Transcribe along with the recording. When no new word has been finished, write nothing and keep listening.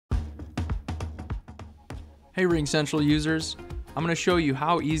Hey RingCentral users, I'm going to show you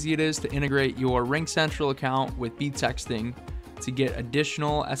how easy it is to integrate your RingCentral account with Beetexting to get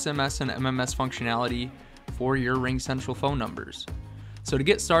additional SMS and MMS functionality for your RingCentral phone numbers. So to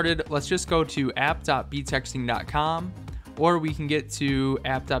get started, let's just go to app.beetexting.com, or we can get to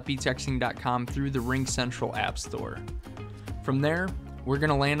app.beetexting.com through the RingCentral App Store. From there, we're going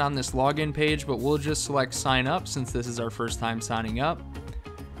to land on this login page, but we'll just select sign up since this is our first time signing up.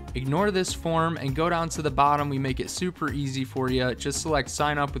 Ignore this form and go down to the bottom. We make it super easy for you. Just select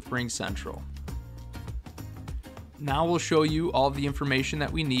sign up with RingCentral. Now we'll show you all the information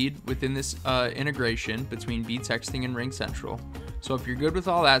that we need within this integration between Beetexting and RingCentral. So if you're good with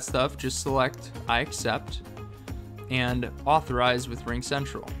all that stuff, just select I accept and authorize with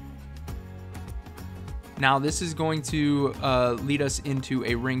RingCentral. Now this is going to lead us into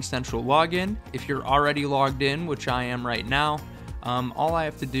a RingCentral login. If you're already logged in, which I am right now, all I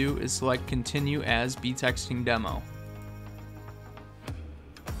have to do is select continue as Beetexting demo.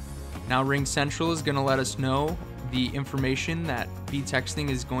 Now RingCentral is going to let us know the information that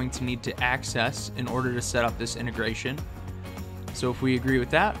Beetexting is going to need to access in order to set up this integration. So if we agree with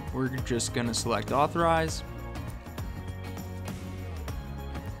that, we're just going to select authorize.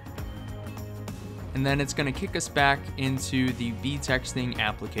 And then it's going to kick us back into the Beetexting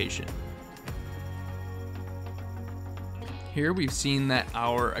application. Here we've seen that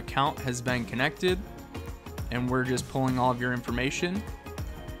our account has been connected and we're just pulling all of your information.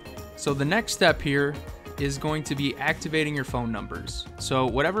 So the next step here is going to be activating your phone numbers. So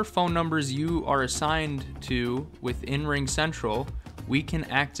whatever phone numbers you are assigned to within RingCentral, we can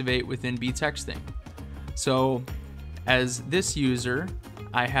activate within Beetexting. So as this user,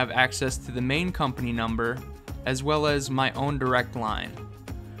 I have access to the main company number as well as my own direct line.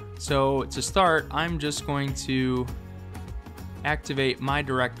 So to start, I'm just going to activate my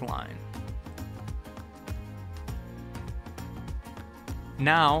direct line.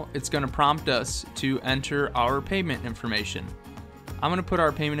 Now it's going to prompt us to enter our payment information. I'm going to put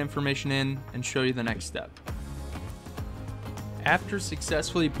our payment information in and show you the next step. After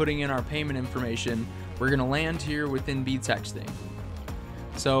successfully putting in our payment information, we're going to land here within Beetexting.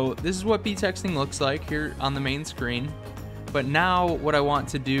 So this is what Beetexting looks like here on the main screen. But now what I want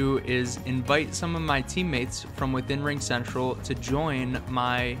to do is invite some of my teammates from within RingCentral to join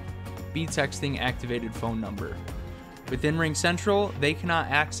my Beetexting activated phone number. Within RingCentral, they cannot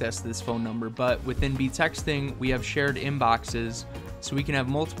access this phone number, but within Beetexting, we have shared inboxes, so we can have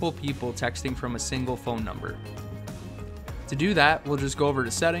multiple people texting from a single phone number. To do that, we'll just go over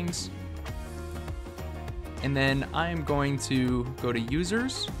to settings, and then I'm going to go to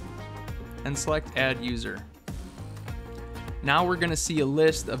users and select add user. Now we're going to see a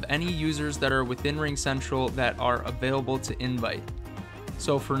list of any users that are within RingCentral that are available to invite.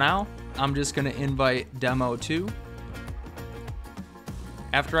 So for now, I'm just going to invite demo 2.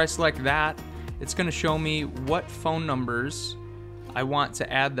 After I select that, it's going to show me what phone numbers I want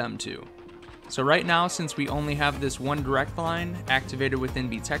to add them to. So right now, since we only have this one direct line activated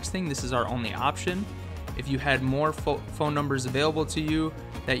within Beetexting, this is our only option. If you had more phone numbers available to you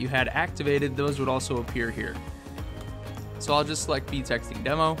that you had activated, those would also appear here. So I'll just select Beetexting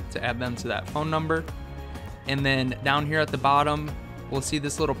demo to add them to that phone number. And then down here at the bottom, we'll see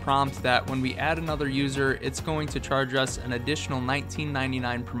this little prompt that when we add another user, it's going to charge us an additional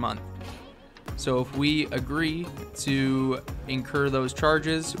 $19.99 per month. So if we agree to incur those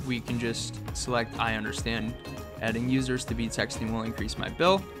charges, we can just select I understand adding users to Beetexting will increase my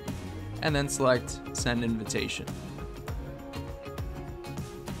bill, and then select send invitation.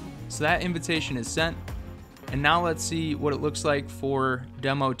 So that invitation is sent. And now let's see what it looks like for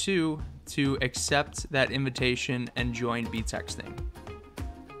demo 2 to accept that invitation and join Beetexting.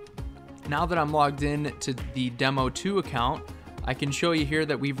 Now that I'm logged in to the demo 2 account, I can show you here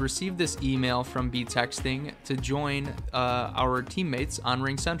that we've received this email from Beetexting to join our teammates on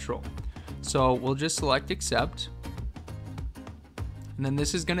RingCentral. So we'll just select accept. And then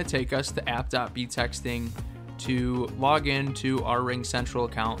this is going to take us to app.beetexting to log in to our RingCentral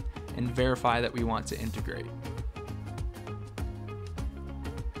account and verify that we want to integrate.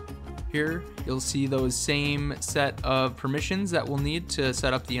 Here, you'll see those same set of permissions that we'll need to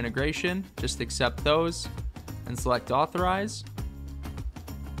set up the integration. Just accept those and select authorize.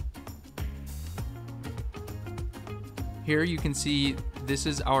 Here you can see this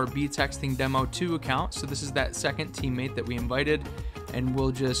is our Beetexting demo 2 account. So this is that second teammate that we invited, and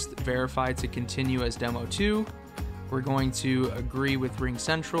we'll just verify to continue as demo 2. We're going to agree with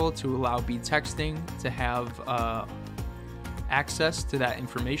RingCentral to allow Beetexting to have access to that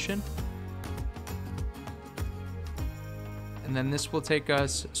information. And then this will take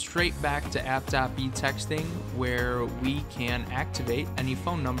us straight back to app.beetexting, where we can activate any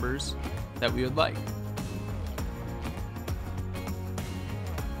phone numbers that we would like.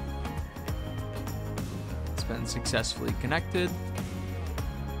 It's been successfully connected.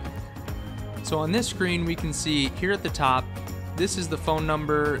 So on this screen, we can see here at the top, this is the phone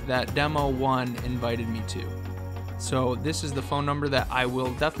number that Demo 1 invited me to. So this is the phone number that I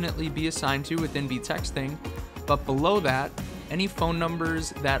will definitely be assigned to within Beetexting, but below that, any phone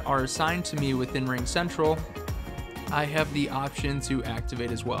numbers that are assigned to me within RingCentral, I have the option to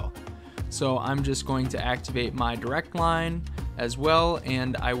activate as well. So I'm just going to activate my direct line as well,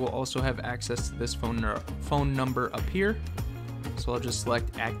 and I will also have access to this phone number up here. So I'll just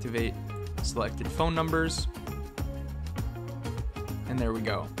select activate selected phone numbers, and there we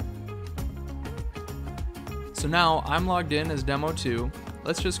go. So now I'm logged in as Demo 2.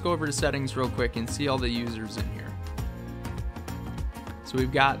 Let's just go over to settings real quick and see all the users in here. So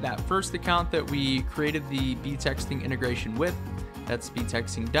we've got that first account that we created the Beetexting integration with. That's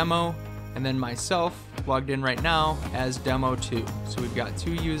Beetexting Demo. And then myself logged in right now as Demo 2. So we've got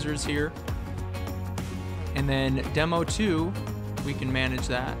 2 users here. And then Demo 2, we can manage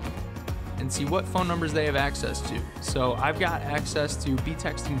that and see what phone numbers they have access to. So I've got access to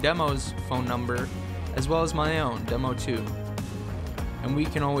Beetexting Demo's phone number as well as my own, Demo 2. And we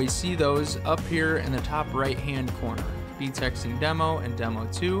can always see those up here in the top right-hand corner. Beetexting Demo and Demo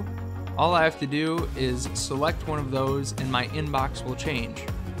 2. All I have to do is select one of those and my inbox will change.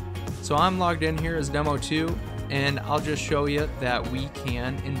 So I'm logged in here as Demo 2, and I'll just show you that we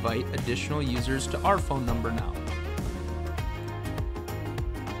can invite additional users to our phone number now.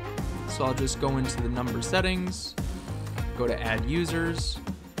 So I'll just go into the number settings, go to add users,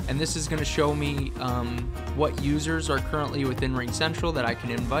 and this is going to show me what users are currently within RingCentral that I can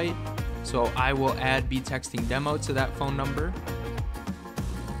invite. So I will add Beetexting Demo to that phone number,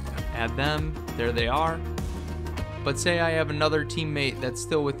 add them, there they are. But say I have another teammate that's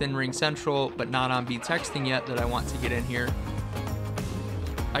still within RingCentral but not on Beetexting yet that I want to get in here.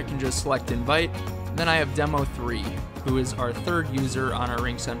 I can just select invite. Then I have Demo 3, who is our 3rd user on our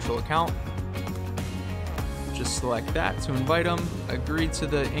RingCentral account. Just select that to invite them, agree to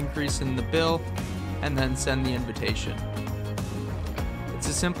the increase in the bill, and then send the invitation. It's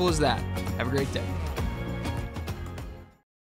as simple as that. Have a great day.